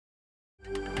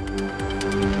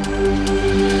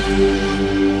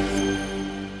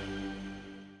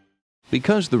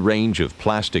Because the range of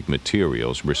plastic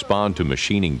materials respond to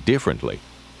machining differently,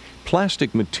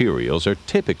 plastic materials are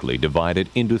typically divided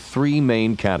into three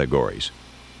main categories: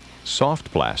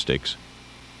 soft plastics,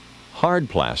 hard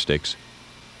plastics,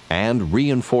 and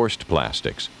reinforced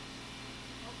plastics.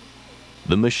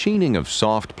 The machining of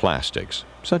soft plastics,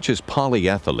 such as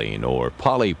polyethylene or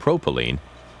polypropylene,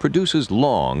 produces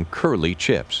long, curly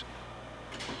chips.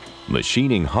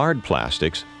 Machining hard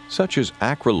plastics, such as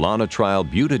acrylonitrile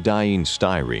butadiene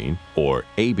styrene, or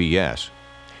ABS,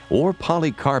 or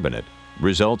polycarbonate,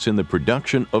 results in the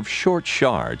production of short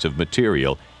shards of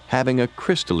material having a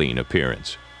crystalline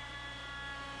appearance.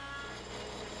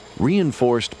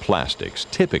 Reinforced plastics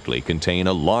typically contain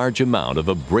a large amount of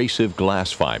abrasive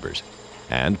glass fibers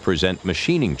and present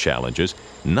machining challenges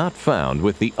not found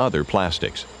with the other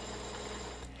plastics.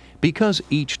 Because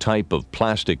each type of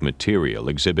plastic material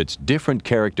exhibits different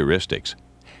characteristics,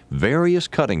 various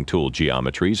cutting tool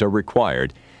geometries are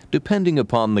required depending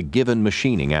upon the given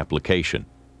machining application.